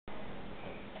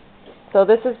So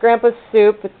this is Grandpa's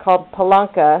soup. It's called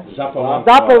Palanka. Zapalanka.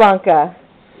 Zapalanka.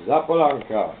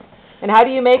 Zapalanka. And how do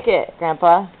you make it,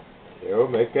 Grandpa? You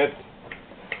make it.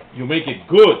 You make it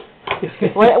good.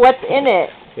 What's in it?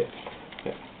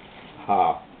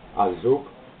 A soup.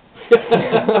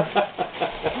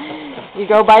 You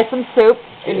go buy some soup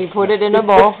and you put it in a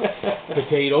bowl.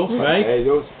 Potatoes, right?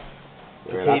 Potatoes.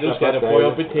 Potatoes, gotta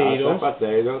boil potatoes.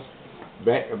 Potatoes.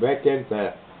 Bacon,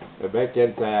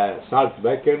 salt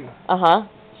bacon. Uh-huh.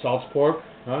 Salt pork,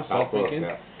 huh? Salt bacon.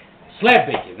 Yeah. Slab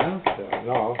bacon, huh?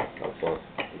 No, salt pork.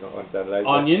 You don't want that like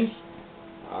Onions.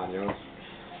 that. Onions.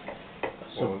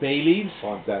 Some bay leaves.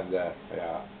 And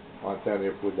then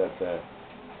you put that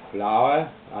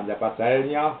flour on the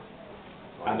patelnia.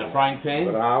 On the frying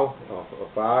pan. Brown,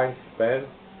 frying pan.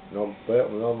 No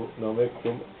make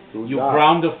too You dark.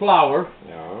 brown the flour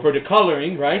Yeah. for the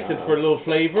coloring, right? And Yeah. for a little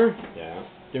flavor. Yeah.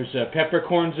 There's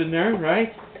peppercorns in there,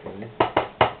 right? Mhm.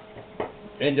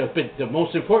 And the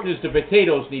most important is the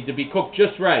potatoes need to be cooked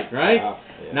just right, right? Yeah.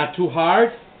 Not too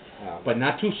hard, Yeah. but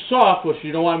not too soft, which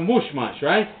you don't want mush mush,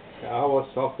 right? How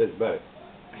soft is better?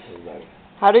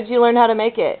 How did you learn how to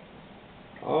make it?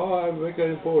 Oh, I make it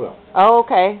in Poland. Oh,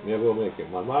 okay. Never make it.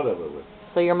 My mother will make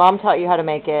So your mom taught you how to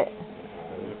make it.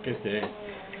 Look at that.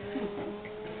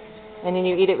 And then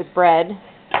you eat it with bread.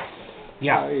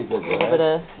 Yeah. I eat it A little bit bread.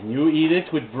 of... You eat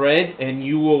it with bread, and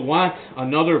you will want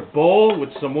another bowl with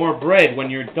some more bread when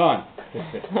you're done.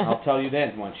 I'll tell you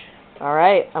that much. All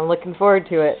right. I'm looking forward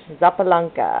to it.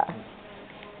 Zapalanka.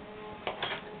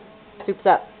 Soup's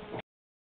up.